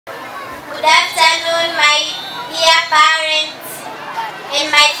dear parents,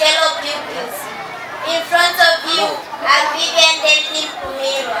 and my fellow pupils, in front of you, I'm Vivian.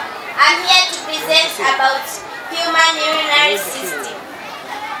 I'm here to present about human urinary system.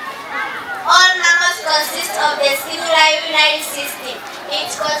 All mammals consist of the similar urinary system. It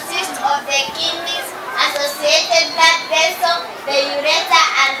consists of the kidneys, associated blood vessel, the ureter,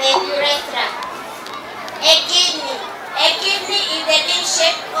 and the urethra. A kidney is a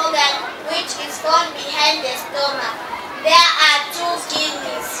disc-shaped organ which is found behind the stomach. There are two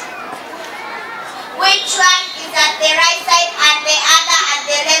kidneys. Which one is at the right side and the other at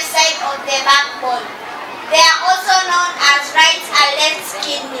the left side of the backbone? They are also known as right and left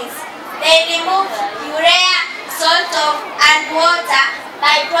kidneys. They remove urea, salt and water,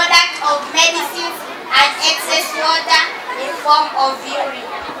 byproduct of medicines, and excess water in form of urine.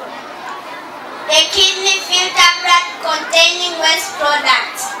 The kidney filter blood containing waste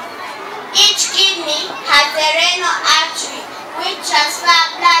products. Each kidney has a renal artery which transfers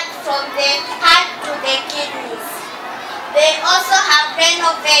blood from the heart to the kidneys. They also have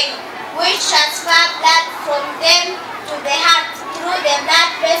renal vein which transfers blood from them to the heart through the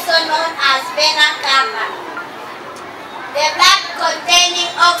blood vessel known as vena cava. The blood containing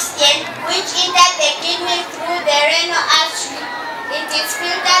oxygen which enters the kidney through the renal artery, it is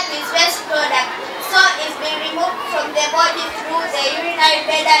filtered with waste product, so it's been removed from the body through the urinary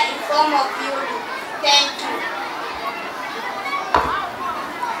bladder in form of urine. Thank you.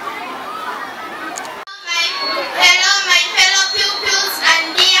 Hello my fellow pupils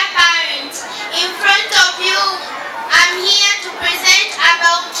and dear parents. In front of you, I'm here to present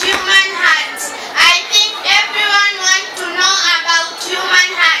about human heart. I think everyone wants to know about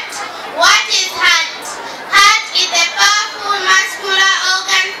human heart. What is heart? Heart is a powerful muscular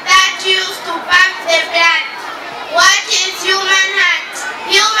organ that used to pump the blood. What is human heart?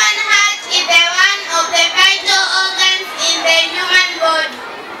 Human heart is one of the vital organs in the human body.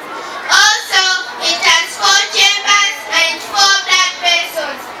 Also, it has 4 chambers and 4 blood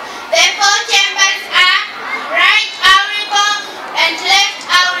vessels. The 4 chambers are right auricle and left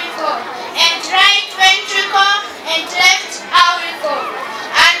auricle, and right ventricle and left auricle.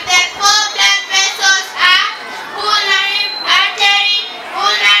 And the 4 blood vessels are pulmonary artery,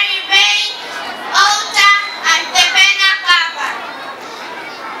 pulmonary vein, aorta, and the vena cava.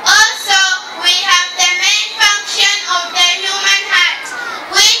 Also, we have the main function of the human heart,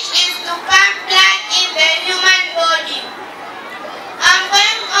 which is to pump blood in the human body. I'm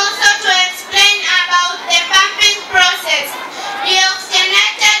going also to explain about the pumping process.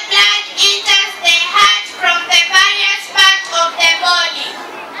 Deoxygenated blood enters the heart from the various parts of the body.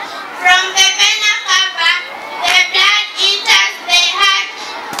 From the vena cava, the blood enters the heart,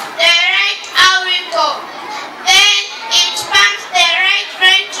 the right auricle. Then it pumps the right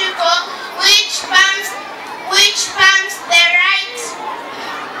ventricle, which pumps the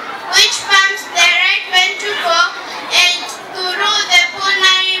right ventricle and through the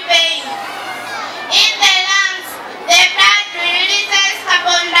pulmonary vein. In the lungs, the blood releases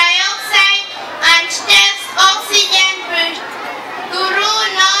carbon dioxide and takes oxygen through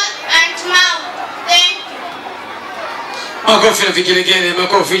nose and mouth. Thank you. Makofi na vigelegele,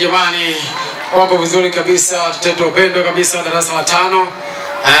 makofi jamani. Wako vizuri kabisa, watoto wapendwa kabisa darasa la 5.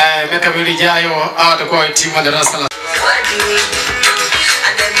 Miaka miwili ijayo watakuwa wahitimu wa darasa la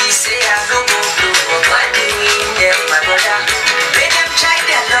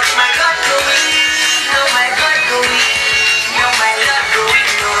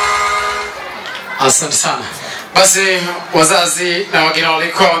Asante sana. Basi wazazi na wageni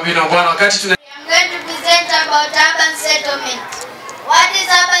walikuwa wabibi na bwana, wakati tuna I'm going to present about urban settlement. What is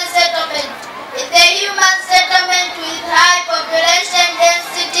urban settlement? It's a human settlement with high population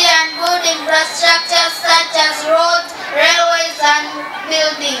density and good infrastructure such as roads, railways, and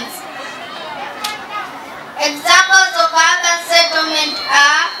buildings. Examples of urban settlement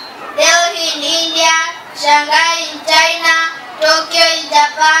are Delhi in India, Shanghai in China, Tokyo in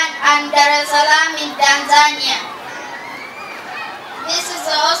Japan, and Dar es Salaam in Tanzania. This is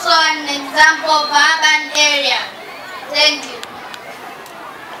also an example of urban area. Thank you.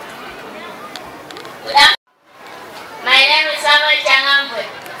 My name is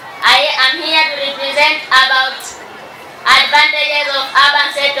I am here to represent about advantages of urban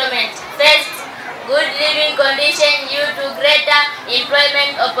settlement. First, good living condition due to greater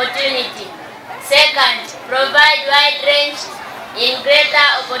employment opportunity. Second, provide wide range in greater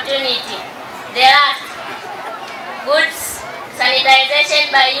opportunity. The last, good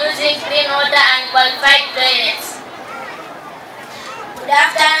sanitization by using clean water and qualified toilets. Good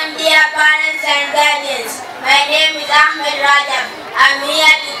afternoon, dear parents and guardians. My name is Ahmed Rajab. I'm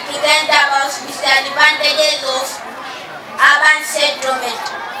here to present about the advantages of urban settlement.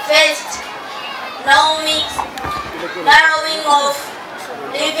 First, narrowing of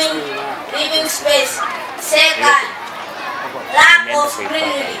living space. Second, lack of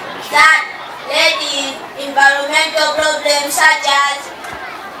greenery. Third, led in environmental problems such as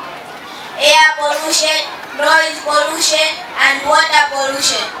air pollution, noise pollution, and water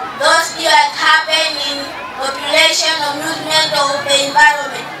pollution. Those that happen in population or movement of the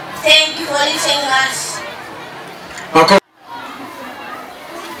environment. Thank you for listening to us.